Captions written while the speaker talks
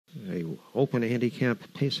2, open handicap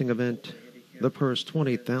pacing event. The purse,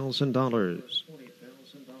 $20,000.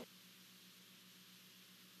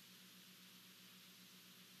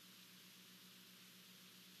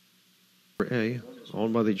 A,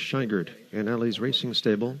 owned by the Shigert and Alley's Racing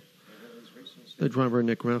Stable. The driver,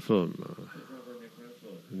 Graffam.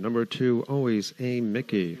 Number 2, Always a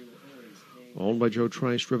Miki, owned by Joe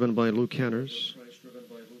Trice, driven by Luke Canners.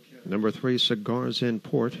 Number 3, Cigars in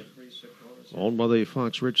Port, owned by the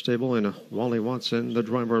Fox Ridge Stable and Wally Watson, the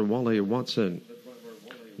driver, Wally Watson.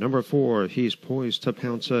 Number 4, He's Poised to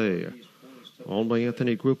Pounce, owned by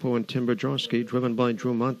Anthony Gruppo and Tim Bajorski, driven by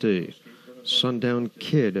Drew Monti. Sundown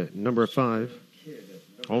Kid, number 5,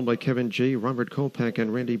 owned by Kevin G., Robert Kopak,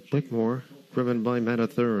 and Randy Bickmore, driven by Matt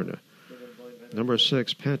Athearn. Number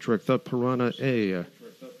 6, Patrikthepiranha,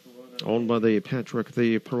 owned by the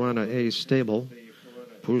Patrikthepiranha stable,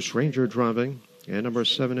 Bruce Ranger driving. And number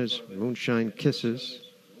 7 is Moonshine Kisses,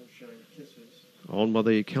 owned by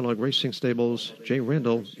the Kelley Racing Stables, J.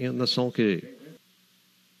 Randall in the sulky.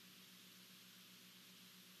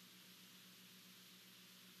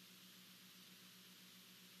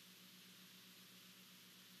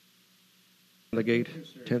 The gate,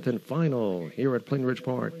 10th and final here at Plainridge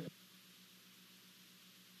Park.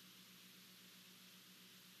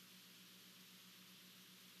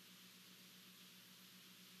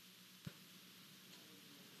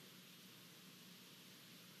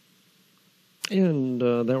 And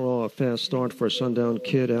they're all a fast start for Sundown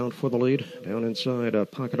Kid out for the lead. Down inside,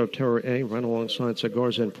 Pocket of Terror A, right alongside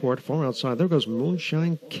Cigars in Port. Far outside, there goes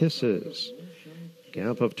Moonshine Kisses.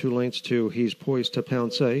 Gap of 2 lengths to He's Poised to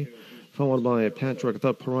Pounce A, followed by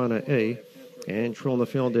Patrikthepiranha A. And trailing the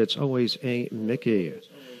field, it's Always a Miki.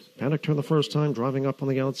 Paddock turned the first time, driving up on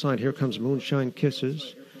the outside. Here comes Moonshine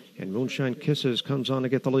Kisses. And Moonshine Kisses comes on to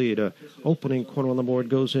get the lead. Opening quarter on the board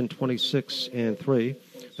goes in 26 and 3.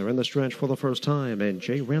 They're in the stretch for the first time, and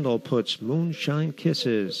J. Randall puts Moonshine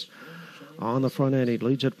Kisses on the front end. He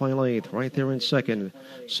leads it by length. Right there in second,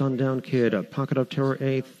 Sundown Kid, Pocket of Terror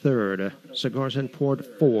A, third. Cigars in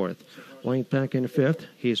Port, fourth. Length back in fifth.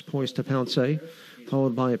 He's Poised to Pounce A,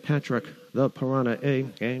 followed by Patrikthepiranha A.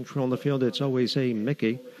 And trailing the field, it's Always a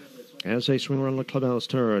Miki as they swing around the clubhouse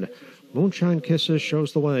turn. Moonshine Kisses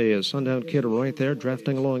shows the way as Sundown Kid right there,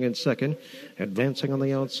 drafting along in second. Advancing on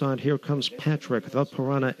the outside, here comes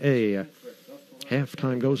Patrikthepiranha A.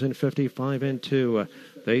 Halftime goes in 55 and 2.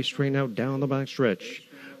 They straighten out down the backstretch.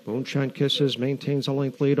 Moonshine Kisses maintains a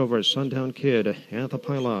length lead over Sundown Kid at the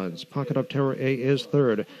pylons. Pocket of Terror A is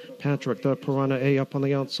third. Patrikthepiranha A up on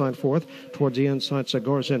the outside fourth. Towards the inside,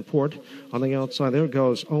 Cigars in Port. On the outside, there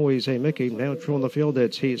goes Always a Miki. Now true on the field,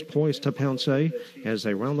 it's He's Poised to Pounce A as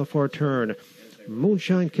they round the far turn.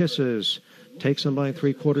 Moonshine Kisses takes them by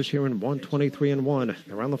 3/4 here in 123 and 1.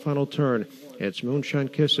 Around the final turn, it's Moonshine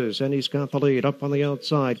Kisses, and he's got the lead up on the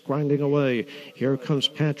outside, grinding away. Here comes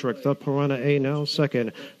Patrikthepiranha A now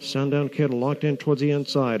second. Sundown Kid locked in towards the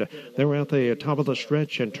inside. They're at the top of the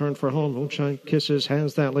stretch and turn for home. Moonshine Kisses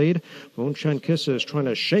has that lead. Moonshine Kisses trying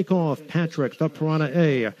to shake off Patrikthepiranha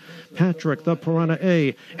A. Patrikthepiranha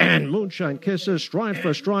A and Moonshine Kisses stride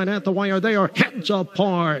for stride at the wire. They are heads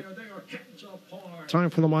apart. Time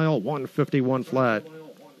for the mile, 151 flat.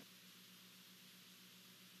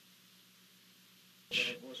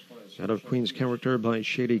 Out of Queen's Character by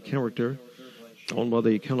Shady Character, owned by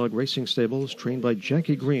the Kellogg Racing Stables, trained by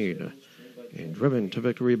Jackie Greene, and driven to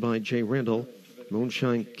victory by J. Randall.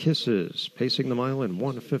 Moonshine Kisses, pacing the mile in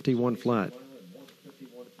 151 flat.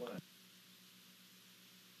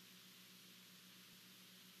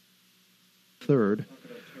 Third,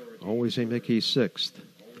 Always a Miki, sixth.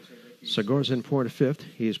 Cigars in Port, fifth.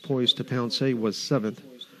 He's Poised to Pounce A was seventh.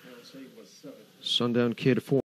 Sundown Kid, fourth.